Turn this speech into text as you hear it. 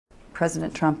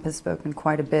President Trump has spoken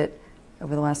quite a bit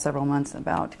over the last several months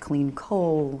about clean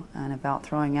coal and about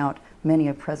throwing out many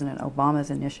of President Obama's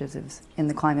initiatives in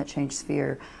the climate change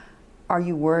sphere. Are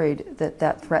you worried that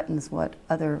that threatens what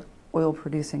other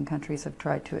oil-producing countries have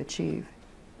tried to achieve?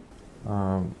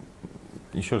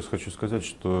 Еще раз хочу сказать,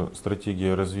 что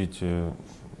стратегия развития.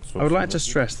 I would like to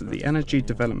stress that the energy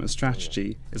development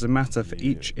strategy is a matter for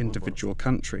each individual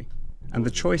country, and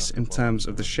the choice in terms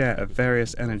of the share of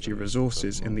various energy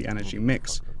resources in the energy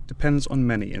mix depends on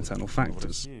many internal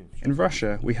factors. In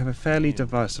Russia, we have a fairly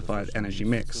diversified energy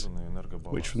mix,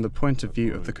 which from the point of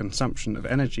view of the consumption of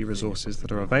energy resources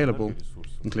that are available,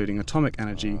 including atomic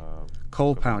energy,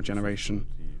 coal power generation,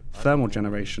 thermal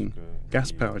generation,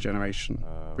 gas power generation,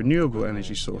 renewable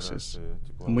energy sources,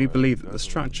 and we believe that the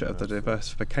structure of the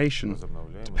diversification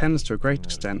depends to a great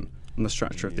extent on the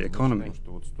structure of the economy.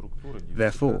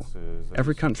 Therefore,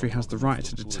 every country has the right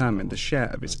to determine the share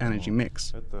of its energy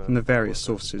mix from the various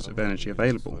sources of energy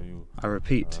available. I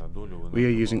repeat, we are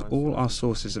using all our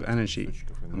sources of energy,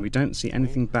 and we don't see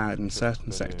anything bad in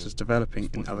certain sectors developing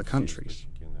in other countries.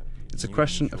 It's a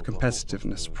question of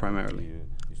competitiveness primarily,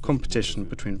 competition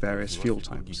between various fuel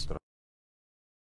types.